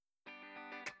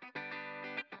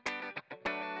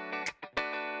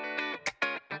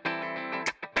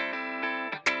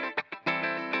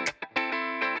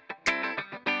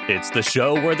It's the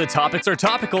show where the topics are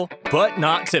topical, but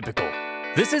not typical.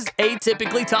 This is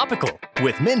Atypically Topical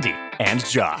with Mindy and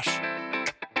Josh.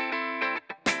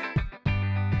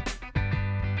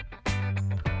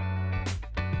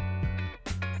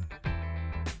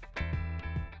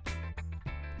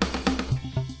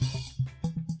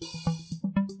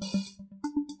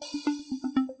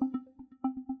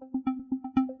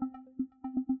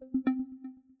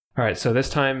 All right, so this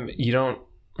time you don't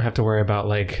have to worry about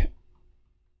like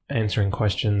answering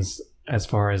questions as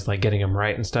far as like getting them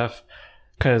right and stuff,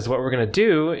 because what we're going to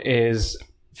do is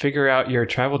figure out your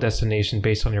travel destination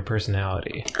based on your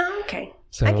personality. Oh, okay.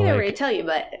 So I can like, already tell you,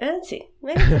 but let's see.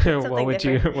 Maybe something what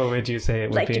would you say it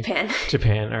would like be?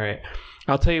 Japan. All right.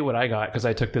 I'll tell you what I got because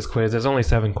I took this quiz. There's only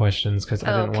 7 questions because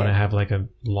I didn't want to have like a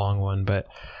long one, but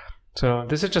so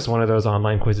this is just one of those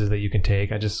online quizzes that you can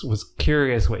take. I just was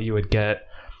curious what you would get.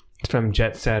 It's from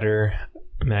Jet Setter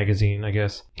magazine, I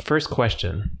guess. First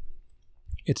question.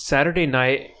 It's Saturday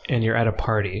night and you're at a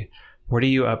party. What are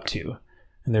you up to?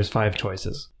 And there's 5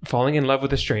 choices. Falling in love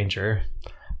with a stranger,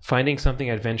 finding something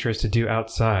adventurous to do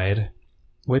outside,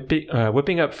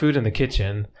 whipping up food in the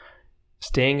kitchen,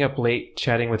 staying up late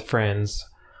chatting with friends,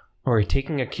 or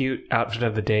taking a cute outfit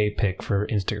of the day pic for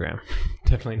Instagram.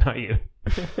 Definitely not you.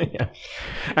 Yeah,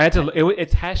 I had to.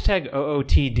 It's hashtag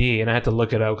OOTD, and I had to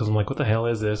look it up because I'm like, what the hell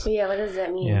is this? Yeah, what does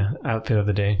that mean? Yeah, outfit of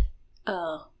the day.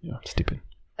 Oh. Yeah, stupid.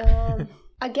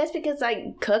 I guess because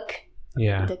I cook.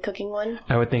 Yeah. The cooking one.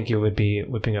 I would think it would be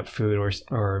whipping up food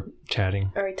or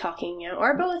chatting. Or talking, yeah.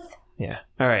 Or both. Yeah.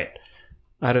 All right.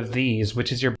 Out of these,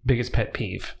 which is your biggest pet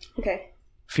peeve? Okay.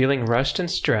 Feeling rushed and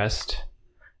stressed,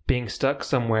 being stuck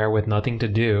somewhere with nothing to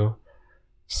do,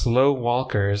 slow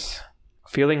walkers,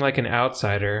 feeling like an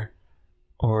outsider,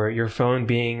 or your phone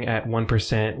being at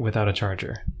 1% without a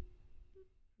charger.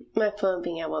 My phone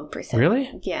being at 1%.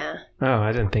 Really? Yeah. Oh,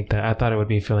 I didn't think that. I thought it would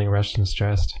be feeling rushed and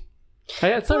stressed.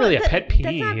 It's not really a pet peeve.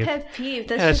 That's not pet peeve.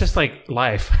 That's just like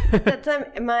life. That's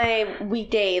my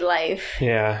weekday life.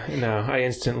 Yeah, no, I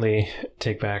instantly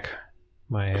take back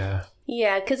my...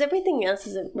 Yeah, because everything else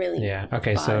isn't really... Yeah,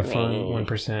 okay, so phone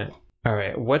 1%. All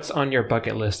right, what's on your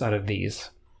bucket list out of these?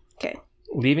 Okay.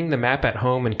 Leaving the map at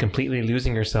home and completely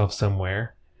losing yourself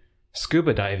somewhere,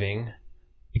 scuba diving,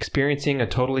 experiencing a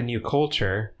totally new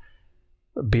culture,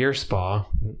 beer spa,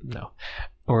 no,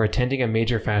 or attending a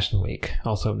major fashion week,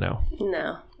 also no.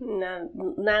 No,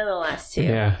 none of the last 2.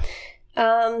 Yeah.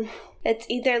 It's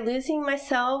either losing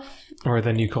myself or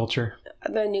the new culture.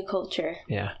 The new culture.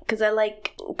 Yeah. Because I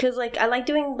like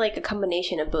doing like a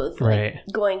combination of both. Right.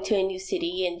 Like going to a new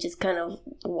city and just kind of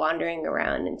wandering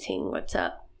around and seeing what's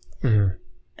up.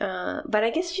 Mm-hmm. But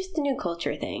I guess just the new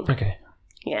culture thing. Okay.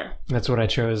 Yeah. That's what I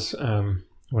chose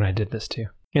when I did this too.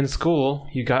 In school,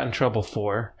 you got in trouble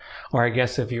for, or I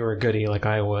guess if you were a goodie like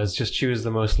I was, just choose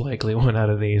the most likely one out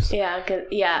of these. Yeah,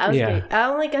 I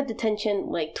only got detention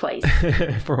like twice.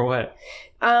 For what?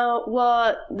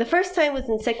 Well, the first time was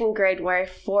in 2nd grade where I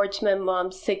forged my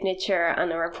mom's signature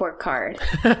on a report card.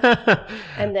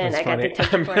 And then I got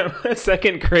detention for it.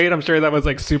 2nd grade, I'm sure that was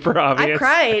like super obvious. I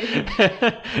cried.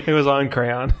 It was on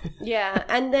crayon. Yeah,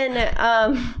 and then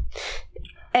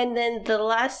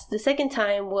the second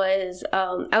time was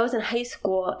I was in high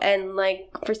school, and like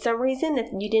for some reason if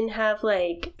you didn't have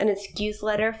like an excuse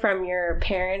letter from your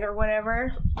parent or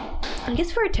whatever, I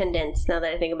guess for attendance, now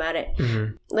that I think about it,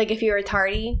 like if you were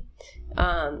tardy,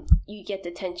 you get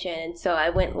detention. So I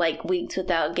went like weeks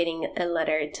without getting a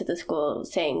letter to the school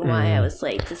saying why I was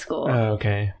late to school. Oh,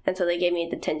 okay. And so they gave me a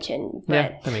detention. But,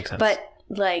 yeah, that makes sense. But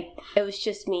like it was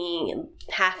just me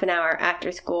half an hour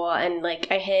after school, and like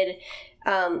I hid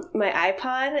my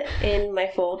iPod in my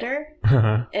folder,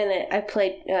 and I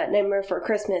played Nightmare Before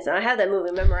Christmas, and I had that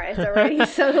movie memorized already.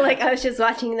 So like I was just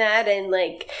watching that, and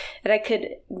I could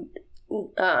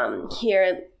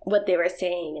hear what they were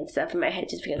saying and stuff in my head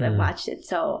just because I watched it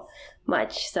so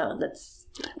much. So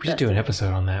we should do an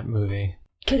episode on that movie.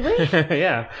 Could we?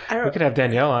 Yeah, we could have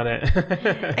Danielle on it.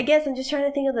 I guess I'm just trying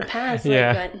to think of the past.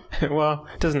 Yeah. Well,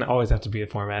 it doesn't always have to be a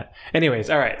format.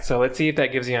 Anyways, all right. So let's see if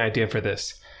that gives you an idea for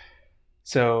this.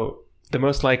 So, the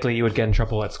most likely you would get in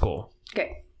trouble at school.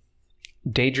 Okay.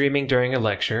 Daydreaming during a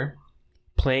lecture,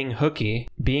 playing hooky,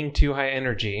 being too high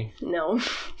energy. No.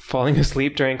 Falling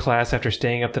asleep during class after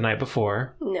staying up the night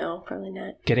before. No, probably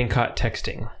not. Getting caught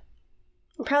texting.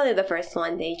 Probably the first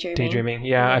one, daydreaming. Daydreaming,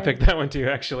 yeah, I picked that one too,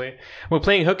 actually. Well,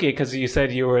 playing hooky because you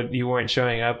said you weren't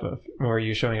showing up, or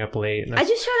you showing up late. I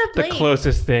just showed up late. The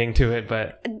closest thing to it,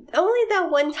 but only that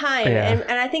one time, yeah.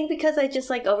 and I think because I just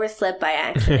like overslept by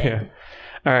accident. Yeah.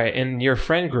 All right, in your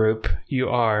friend group, you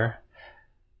are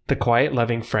the quiet,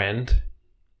 loving friend,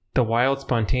 the wild,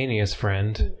 spontaneous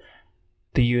friend,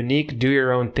 the unique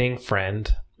do-your-own-thing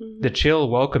friend, the chill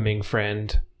welcoming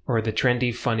friend, or the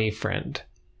trendy funny friend?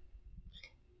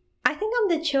 I think I'm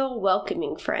the chill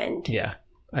welcoming friend. Yeah,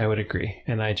 I would agree.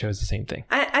 And I chose the same thing.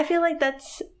 I feel like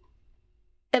that's...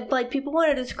 If like people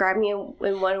want to describe me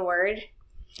in one word,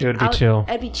 it would be chill.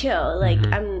 I'd be chill. Like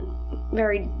I'm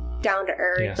very down to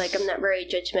earth. Yes. Like I'm not very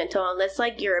judgmental. Unless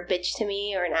like you're a bitch to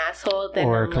me or an asshole, then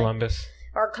or I'm Columbus.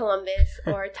 Or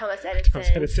Thomas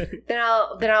Edison. Then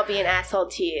I'll be an asshole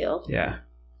to you. Yeah.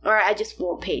 Or I just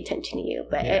won't pay attention to you.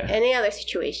 But any other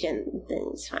situation, then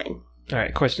it's fine. All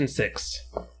right, question 6.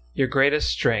 Your greatest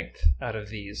strength out of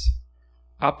these.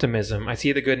 Optimism, I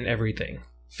see the good in everything.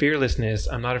 Fearlessness,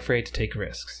 I'm not afraid to take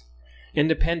risks.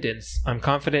 Independence, I'm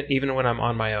confident even when I'm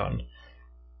on my own.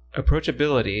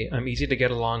 Approachability, I'm easy to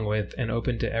get along with and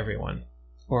open to everyone.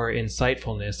 Or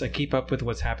insightfulness, I keep up with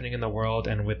what's happening in the world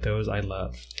and with those I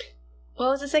love. What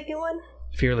was the second one?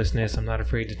 Fearlessness, I'm not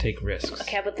afraid to take risks.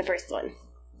 Okay, how about the first one?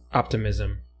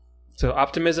 Optimism. So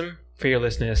optimism,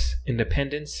 fearlessness,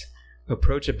 independence,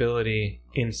 approachability,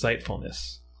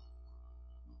 insightfulness.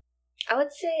 I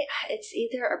would say it's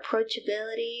either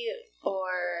approachability or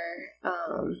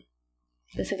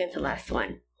the second to last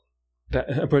one. That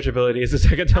approachability is the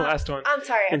second to last one. I'm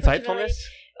sorry. Insightfulness?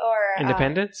 Or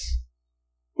independence?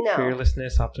 No.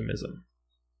 Fearlessness, optimism.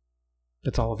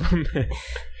 That's all of them.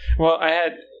 Well, I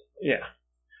had... Yeah.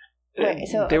 Right,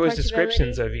 so there was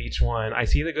descriptions of each one. I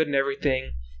see the good in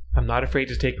everything. I'm not afraid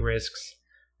to take risks.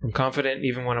 I'm confident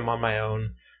even when I'm on my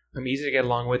own. I'm easy to get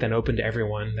along with and open to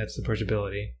everyone. That's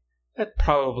approachability. That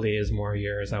probably is more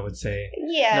yours, I would say.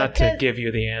 Yeah. Not to give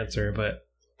you the answer, but...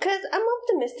 Because I'm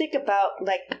optimistic about,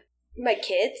 like, my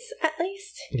kids, at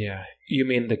least. Yeah. You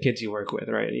mean the kids you work with,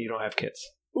 right? You don't have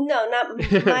kids. No, not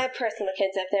my personal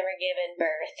kids. I've never given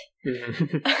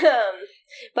birth.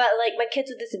 But like my kids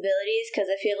with disabilities, because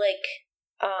I feel like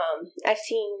I've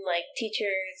seen like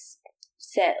teachers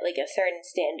set like a certain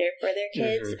standard for their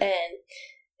kids, and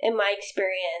in my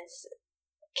experience,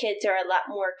 kids are a lot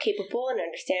more capable and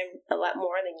understand a lot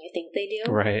more than you think they do.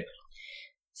 Right.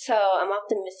 So I'm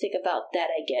optimistic about that,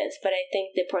 I guess. But I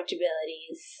think the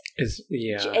approachability is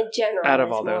in general out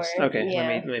of all those. More, okay,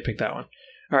 let me pick that one.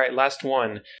 All right, last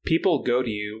one. People go to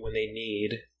you when they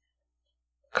need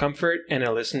comfort and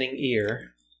a listening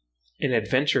ear, an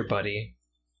adventure buddy,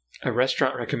 a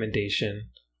restaurant recommendation,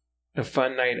 a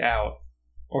fun night out,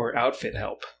 or outfit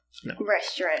help. No.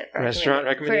 Restaurant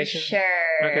recommendation? For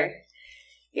sure. Okay.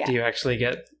 Yeah. Do you actually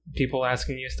get people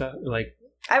asking you stuff? Like,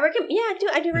 I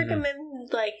do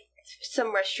recommend like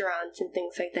some restaurants and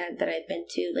things like that I've been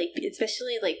to, like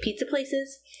especially like pizza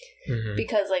places,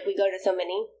 because like we go to so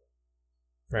many.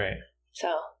 Right.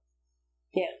 So,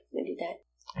 yeah, I do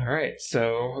that. All right,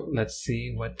 so let's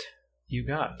see what you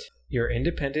got. You're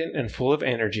independent and full of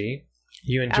energy.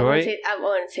 You enjoy... I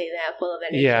won't say that, full of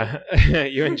energy. Yeah.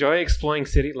 You enjoy exploring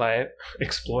city life...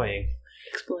 Exploring.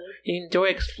 You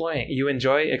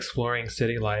enjoy exploring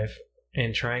city life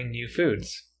and trying new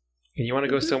foods. And you want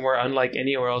to go somewhere unlike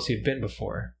anywhere else you've been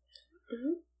before.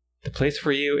 The place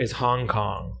for you is Hong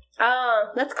Kong. Oh,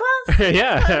 that's close.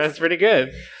 Yeah, that's pretty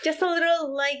good. Just a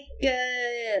little, like,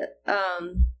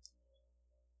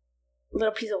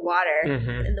 little piece of water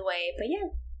in the way. But yeah,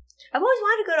 I've always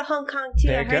wanted to go to Hong Kong, too.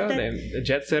 There you go. The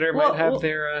Jet Setter might have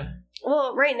their...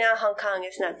 Well, right now, Hong Kong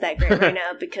is not that great right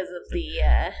now because of the...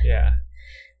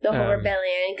 the whole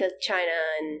rebellion, because China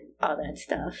and all that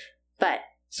stuff. But...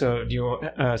 So do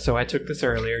you? So I took this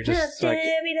earlier. Just so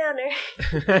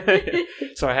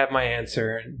so I have my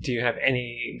answer. Do you have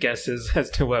any guesses as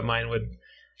to what mine would?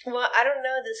 Well, I don't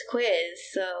know this quiz,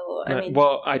 so I mean.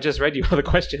 Well, I just read you all the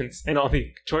questions and all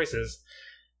the choices.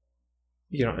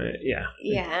 You know, yeah.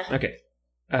 Yeah. Okay.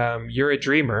 You're a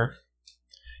dreamer.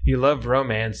 You love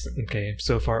romance. Okay,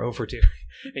 so far 0 for 2.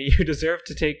 And you deserve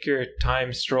to take your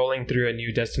time strolling through a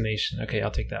new destination. Okay,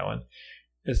 I'll take that one.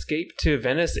 Escape to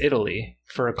Venice, Italy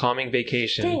for a calming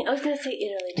vacation. Dang, I was going to say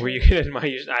Italy too. Where you can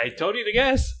admire... I told you to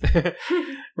guess!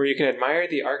 Where you can admire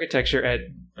the architecture at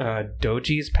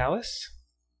Doji's Palace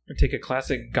and take a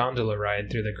classic gondola ride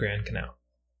through the Grand Canal.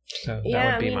 So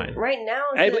that would be mine. Right now...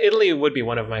 Italy would be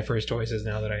one of my first choices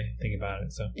now that I think about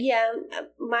it. So yeah,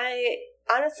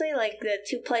 honestly, like the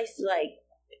two places I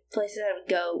would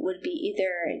go would be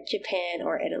either Japan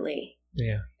or Italy.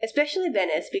 Yeah. Especially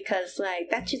Venice, because like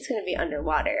that shit's gonna be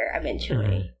underwater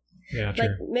eventually. Yeah, true.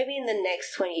 Like maybe in the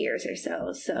next 20 years or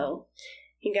so. So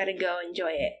you gotta go enjoy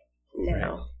it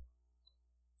now. Right.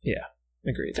 Yeah,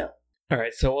 agreed. So. All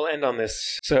right, so we'll end on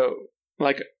this. So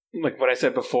like what I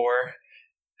said before,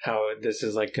 how this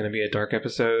is like gonna be a dark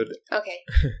episode. Okay.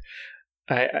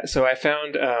 I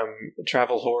found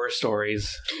travel horror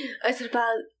stories. Is it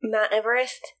about Mount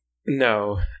Everest?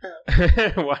 No.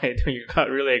 Oh. Why? You got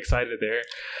really excited there.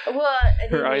 Well,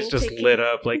 her eyes just lit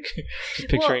up, like just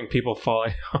picturing people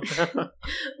falling off.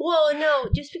 Well, no,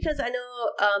 just because I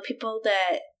know people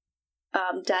that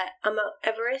died on Mount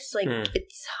Everest, like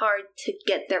it's hard to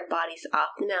get their bodies off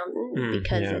the mountain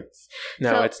because it's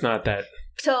it's not that.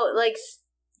 So, like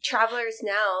travelers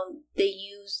now, they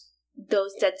use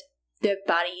those dead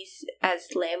bodies as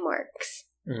landmarks.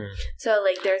 So,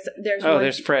 like there's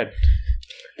there's Fred.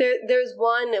 There's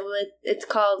one with, it's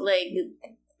called like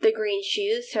the green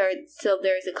shoes. So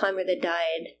there's a climber that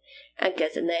died, I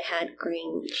guess, and they had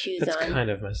green shoes on. That's kind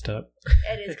of messed up.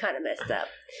 It is kind of messed up,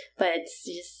 but it's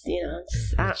just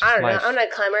I don't know. I'm not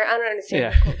a climber. I don't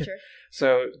understand the culture.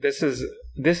 So this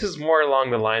is more along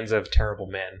the lines of Terrible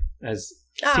Man, as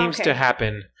seems to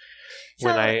happen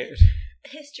when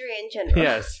history in general.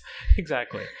 Yes,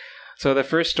 exactly. So the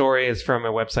first story is from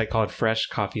a website called Fresh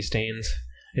Coffee Stains.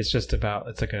 It's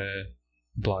like a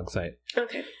blog site.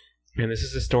 Okay. And this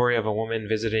is the story of a woman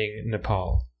visiting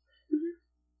Nepal.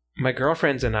 Mm-hmm. My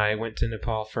girlfriends and I went to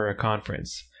Nepal for a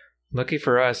conference. Lucky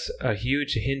for us, a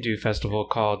huge Hindu festival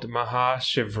called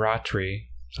Mahashivratri,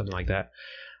 something like that,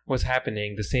 was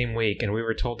happening the same week, and we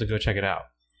were told to go check it out.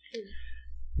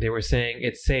 They were saying,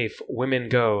 it's safe, women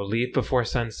go, leave before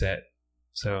sunset.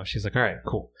 So she's like, all right,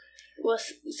 cool. Well,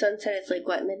 sunset is like,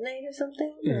 what, midnight or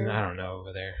something? Or? I don't know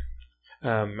over there.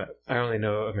 I only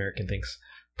know American things.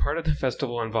 Part of the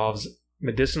festival involves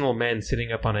medicinal men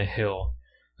sitting up on a hill.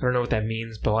 I don't know what that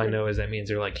means, but all I know is that means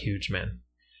they're like huge men.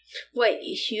 Wait,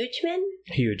 huge men?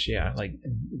 Huge, yeah, like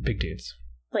big dudes.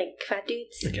 Like fat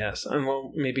dudes? I guess.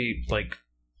 Well, maybe like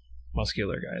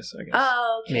muscular guys, I guess.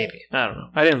 Oh, okay. Maybe. I don't know.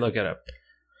 I didn't look it up.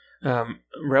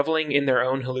 Reveling in their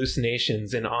own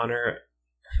hallucinations in honor...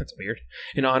 That's weird.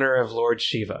 In honor of Lord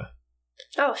Shiva.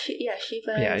 Oh,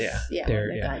 Shiva.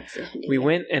 Yeah. We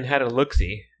went and had a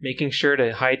look-see, making sure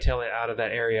to hightail it out of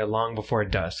that area long before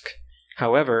dusk.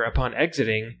 However, upon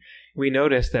exiting, we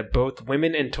noticed that both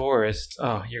women and tourists...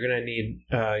 Oh, you're going to need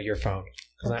your phone.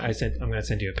 Because I'm going to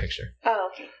send you a picture. Oh,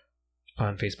 okay.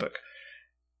 On Facebook.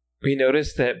 We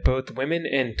noticed that both women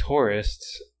and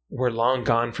tourists were long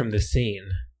gone from the scene.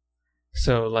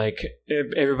 So, like,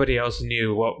 everybody else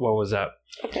knew what was up.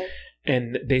 Okay.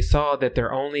 And they saw that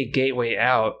their only gateway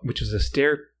out, which was a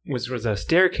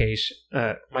staircase.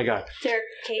 My God.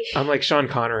 Staircase. I'm like Sean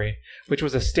Connery. Which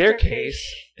was a staircase.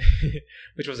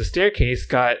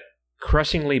 Got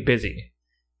crushingly busy.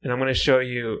 And I'm going to show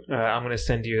you. I'm going to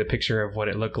send you a picture of what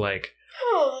it looked like.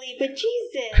 Holy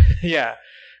bejesus! Yeah.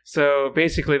 So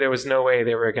basically, there was no way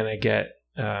they were going to get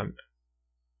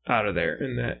out of there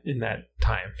in that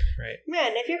time, right?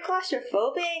 Man, if you're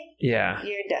claustrophobic,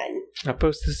 you're done. I'll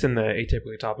post this in the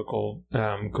Atypically Topical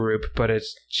group, but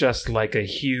it's just like a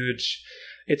huge...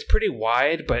 It's pretty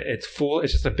wide, but it's full.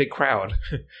 It's just a big crowd.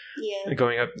 Yeah.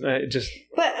 Going up,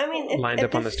 But I mean, lined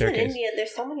up on the staircase. In India,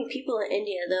 there's so many people in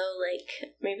India, though.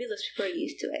 Like, maybe those people are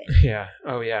used to it. Yeah.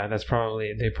 Oh, yeah. That's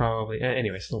probably... They probably...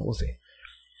 Anyways, we'll see.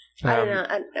 I don't know.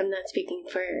 I'm not speaking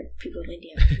for people in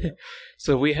India.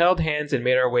 So we held hands and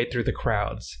made our way through the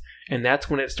crowds. And that's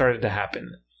when it started to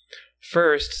happen.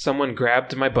 First, someone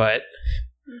grabbed my butt.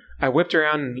 I whipped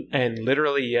around and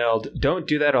literally yelled, "Don't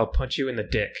do that, I'll punch you in the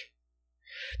dick."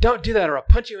 Don't do that or I'll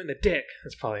punch you in the dick.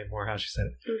 That's probably more how she said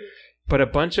it. Mm-hmm. But a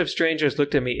bunch of strangers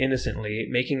looked at me innocently,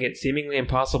 making it seemingly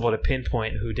impossible to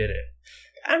pinpoint who did it.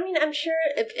 I mean, I'm sure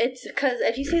it's because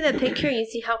if you see that picture, you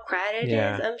see how crowded it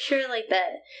is. I'm sure like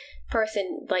that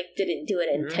person like didn't do it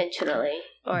intentionally.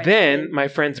 Or then my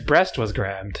friend's breast was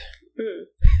grabbed.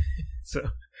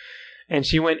 And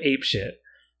she went apeshit.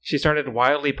 She started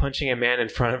wildly punching a man in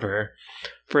front of her.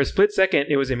 For a split second,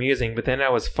 it was amusing, but then I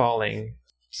was falling.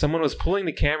 Someone was pulling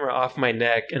the camera off my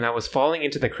neck, and I was falling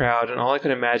into the crowd, and all I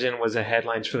could imagine was the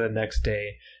headlines for the next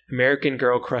day. American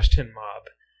girl crushed in mob.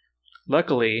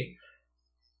 Luckily,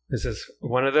 this is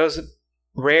one of those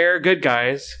rare good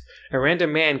guys. A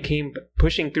random man came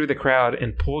pushing through the crowd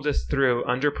and pulled us through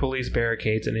under police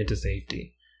barricades and into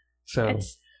safety. So,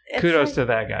 it's kudos to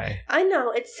that guy. I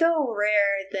know. It's so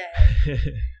rare that...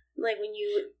 Like when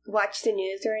you watch the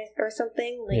news or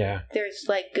something, like there's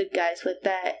like good guys with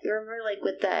that. You remember like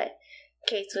with that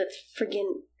case with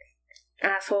friggin'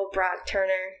 asshole Brock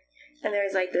Turner, and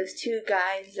there's like those two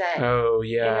guys that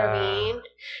intervened,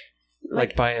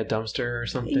 like by a dumpster or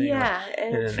something, in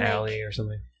an alley or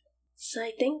something. So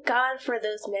I thank God for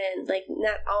those men. Like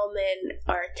not all men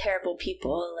are terrible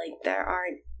people. Like there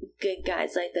aren't good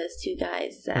guys like those two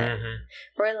guys that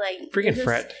were like freaking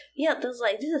fret. Yeah, those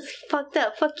like, this is fucked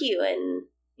up. Fuck you, and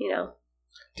you know.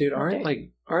 Dude,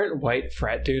 aren't white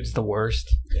frat dudes the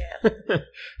worst? Yeah.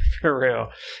 For real.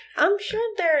 I'm sure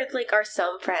there are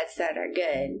some frats that are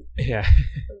good. Yeah.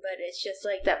 But it's just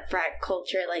like that frat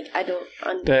culture, I don't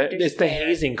understand. It's the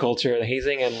hazing culture, the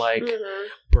hazing and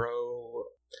bro.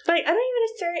 I don't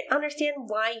even understand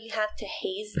why you have to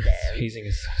haze them. Hazing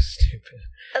is so stupid.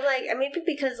 Maybe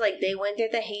because they went through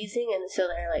the hazing and so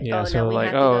they're so now we have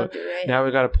to go through it. Now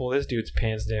we got to pull this dude's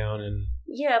pants down and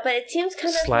but it seems kind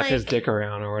of slap his dick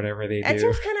around or whatever they do. It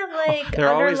seems kind of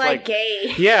they're always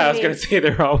gay. Yeah, I was gonna say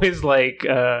they're always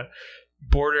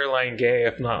borderline gay,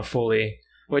 if not fully.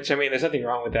 Which, there's nothing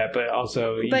wrong with that, but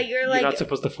also you're not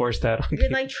supposed to force that on you're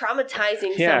people.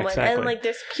 Traumatizing yeah, someone. Exactly.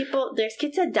 And there's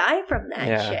kids that die from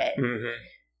that shit. Mm-hmm.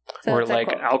 So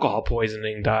or alcohol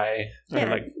poisoning die.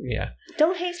 Yeah. Or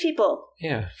Don't haze people.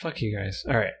 Yeah, fuck you guys.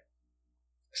 All right.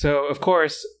 So, of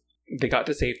course, they got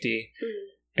to safety,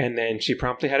 and then she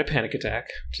promptly had a panic attack,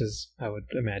 which is, I would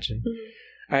imagine.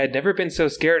 I had never been so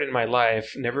scared in my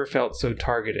life, never felt so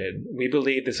targeted. We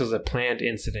believe this was a planned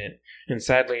incident, and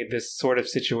sadly, this sort of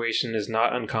situation is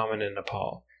not uncommon in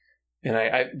Nepal. And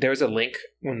there was a link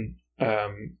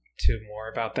to more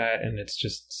about that, and it's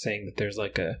just saying that there's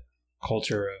a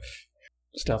culture of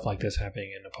stuff like this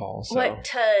happening in Nepal. So. What,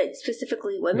 to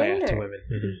specifically women? Yeah, to women.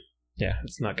 Mm-hmm. Yeah,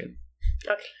 it's not good.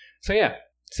 Okay. So yeah,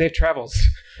 safe travels,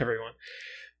 everyone.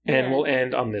 And we'll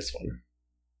end on this one.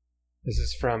 This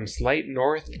is from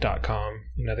slightnorth.com,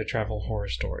 another travel horror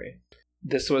story.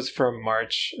 This was from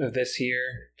March of this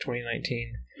year,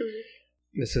 2019.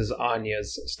 This is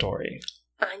Anya's story.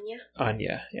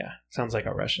 Anya, yeah. Sounds like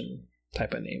a Russian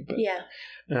type of name. But, yeah.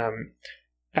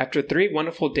 After 3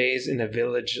 wonderful days in a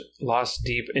village lost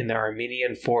deep in the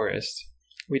Armenian forest,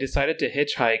 we decided to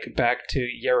hitchhike back to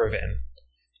Yerevan.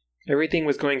 Everything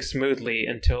was going smoothly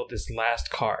until this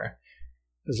last car.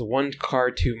 There's one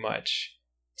car too much.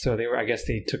 So I guess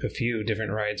they took a few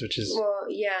different rides, which is... Well,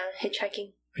 yeah,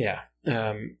 hitchhiking. Yeah.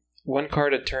 One car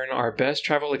to turn our best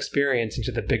travel experience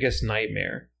into the biggest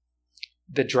nightmare.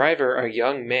 The driver, a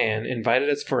young man, invited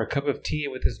us for a cup of tea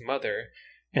with his mother,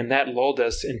 and that lulled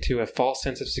us into a false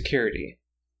sense of security.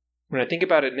 When I think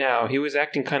about it now, he was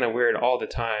acting kind of weird all the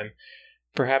time.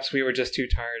 Perhaps we were just too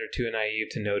tired or too naive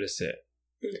to notice it.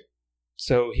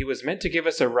 So he was meant to give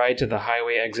us a ride to the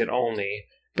highway exit only,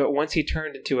 but once he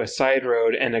turned into a side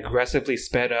road and aggressively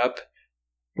sped up,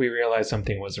 we realized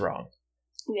something was wrong.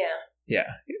 Yeah.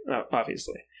 Yeah,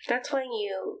 obviously. That's when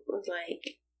you,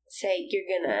 say you're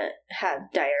gonna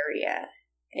have diarrhea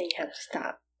and you have to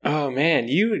stop. Oh man,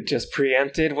 you just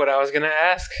preempted what I was gonna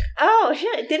ask. Oh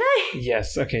shit, did I?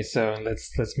 Yes, okay, so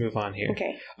let's move on here.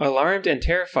 Okay. Alarmed and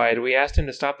terrified, we asked him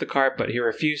to stop the car, but he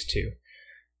refused to.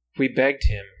 We begged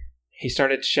him. He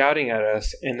started shouting at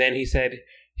us, and then he said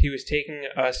he was taking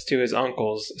us to his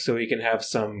uncle's so he can have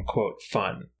some, quote,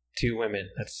 fun. 2 women,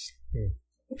 that's...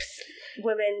 Oops.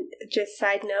 Women, just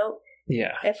side note.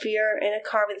 Yeah. If you're in a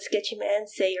car with a sketchy man,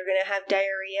 say you're gonna have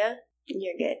diarrhea,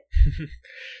 you're good.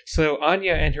 So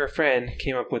Anya and her friend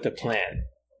came up with a plan.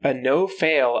 A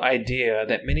no-fail idea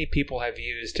that many people have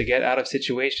used to get out of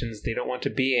situations they don't want to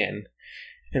be in.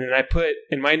 And then I put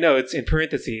in my notes, in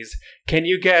parentheses, can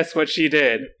you guess what she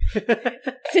did?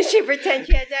 Did she pretend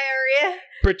she had diarrhea?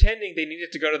 Pretending they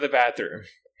needed to go to the bathroom.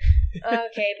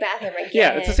 Okay, bathroom again.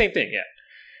 Yeah, it's the same thing, yeah.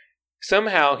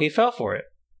 Somehow, he fell for it.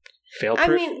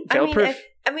 Fail-proof.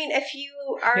 If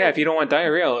you are... Yeah, if you don't want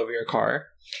diarrhea all over your car.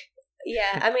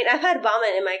 Yeah, I've had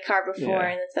vomit in my car before,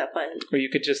 and it's not fun. Or you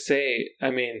could just say,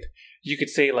 you could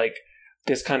say,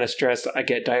 this kind of stress, I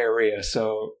get diarrhea,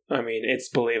 so, it's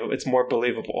believable. It's more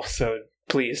believable, so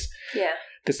please. Yeah.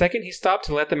 The second he stopped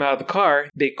to let them out of the car,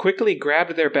 they quickly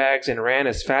grabbed their bags and ran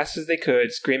as fast as they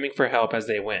could, screaming for help as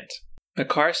they went. The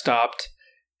car stopped,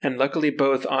 and luckily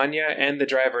both Anya and the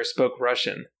driver spoke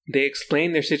Russian. They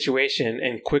explained their situation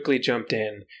and quickly jumped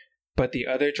in, but the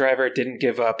other driver didn't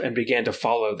give up and began to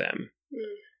follow them.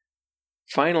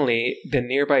 Finally, the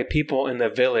nearby people in the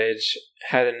village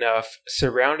had enough,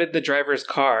 surrounded the driver's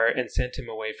car, and sent him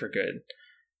away for good.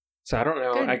 So I don't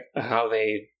know how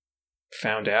they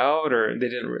found out, or they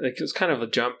didn't... it was kind of a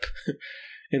jump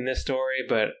in this story,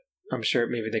 but I'm sure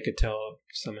maybe they could tell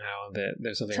somehow that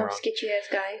there's something wrong. Some sketchy-ass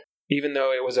guy. Even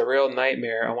though it was a real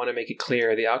nightmare, I want to make it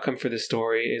clear the outcome for this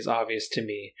story is obvious to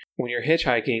me. When you're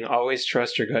hitchhiking, always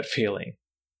trust your gut feeling.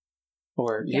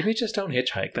 Or maybe just don't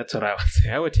hitchhike. That's what I would say.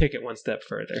 I would take it one step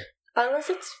further. Unless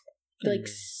it's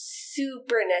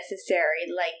super necessary,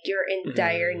 you're in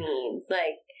dire need,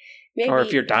 maybe. Or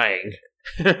if you're dying.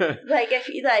 if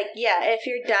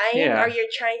you're dying or you're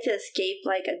trying to escape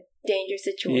a dangerous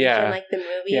situation, like the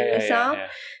movie we saw,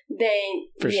 then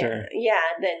for sure. Yeah,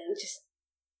 then just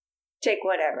take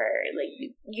whatever.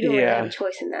 Like, you don't really have a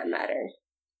choice in that matter.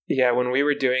 Yeah, when we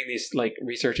were doing these, like,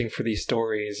 researching for these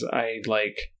stories, I,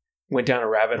 like, went down a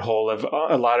rabbit hole of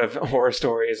a lot of horror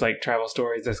stories, like travel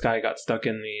stories. This guy got stuck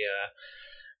in the,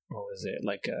 what was it,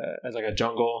 like a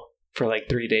jungle for, like,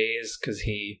 3 days because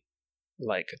he,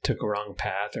 like, took a wrong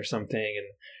path or something, and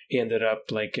he ended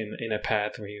up, like, in a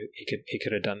path where he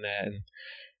could have done that, and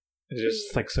there's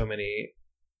just, like, so many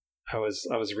I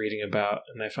was reading about,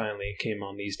 and I finally came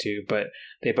on these two, but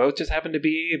they both just happen to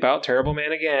be about Terrible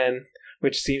Man Again,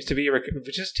 which seems to be... We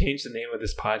just changed the name of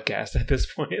this podcast at this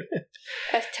point.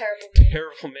 As Terrible Man.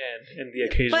 Terrible Man, and the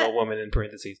occasional woman in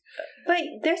parentheses. But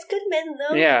there's good men,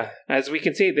 though. Yeah, as we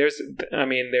can see, there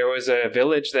was a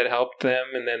village that helped them,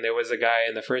 and then there was a guy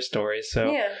in the first story,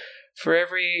 so for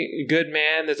every good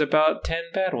man, there's about 10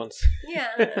 bad ones.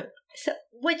 Yeah, so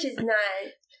which is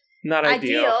not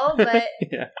ideal, but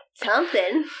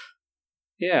something.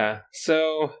 Yeah,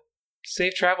 so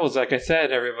safe travels, like I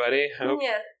said, everybody. I hope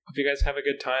you guys have a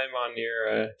good time on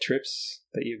your trips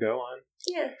that you go on.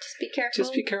 Yeah, just be careful.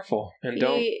 Just be careful. And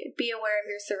be aware of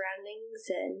your surroundings,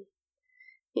 and,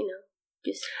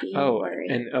 just be worried.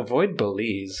 And avoid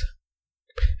Belize.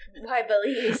 Why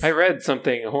Belize? I read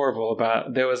something horrible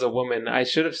about... There was a woman... I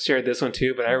should have shared this one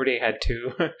too, but I already had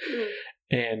two.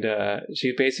 And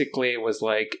she basically was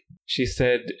like... She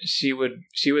said she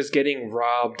was getting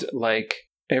robbed, like,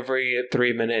 every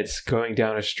 3 minutes going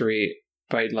down a street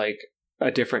by, like, a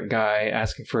different guy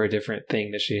asking for a different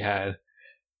thing that she had.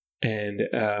 And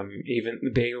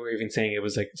they were even saying it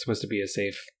was, like, supposed to be a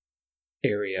safe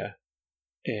area.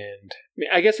 And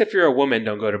I guess if you're a woman,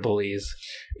 don't go to Belize.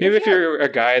 Maybe if you're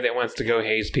a guy that wants to go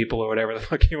haze people or whatever the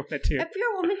fuck you want to do. If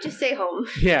you're a woman, just stay home.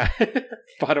 Yeah.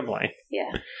 Bottom line.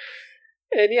 Yeah.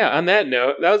 And yeah, on that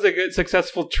note, that was a good,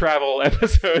 successful travel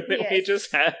episode that we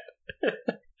just had.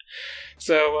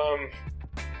 So,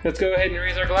 let's go ahead and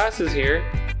raise our glasses here.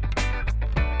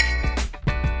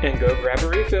 And go grab a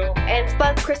refill. And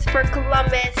fuck Christopher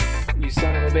Columbus. You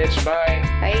son of a bitch. Bye.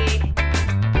 Bye.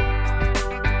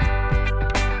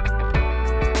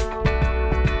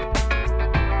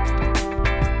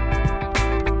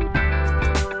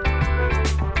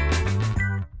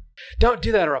 Don't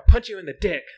do that or I'll punch you in the dick.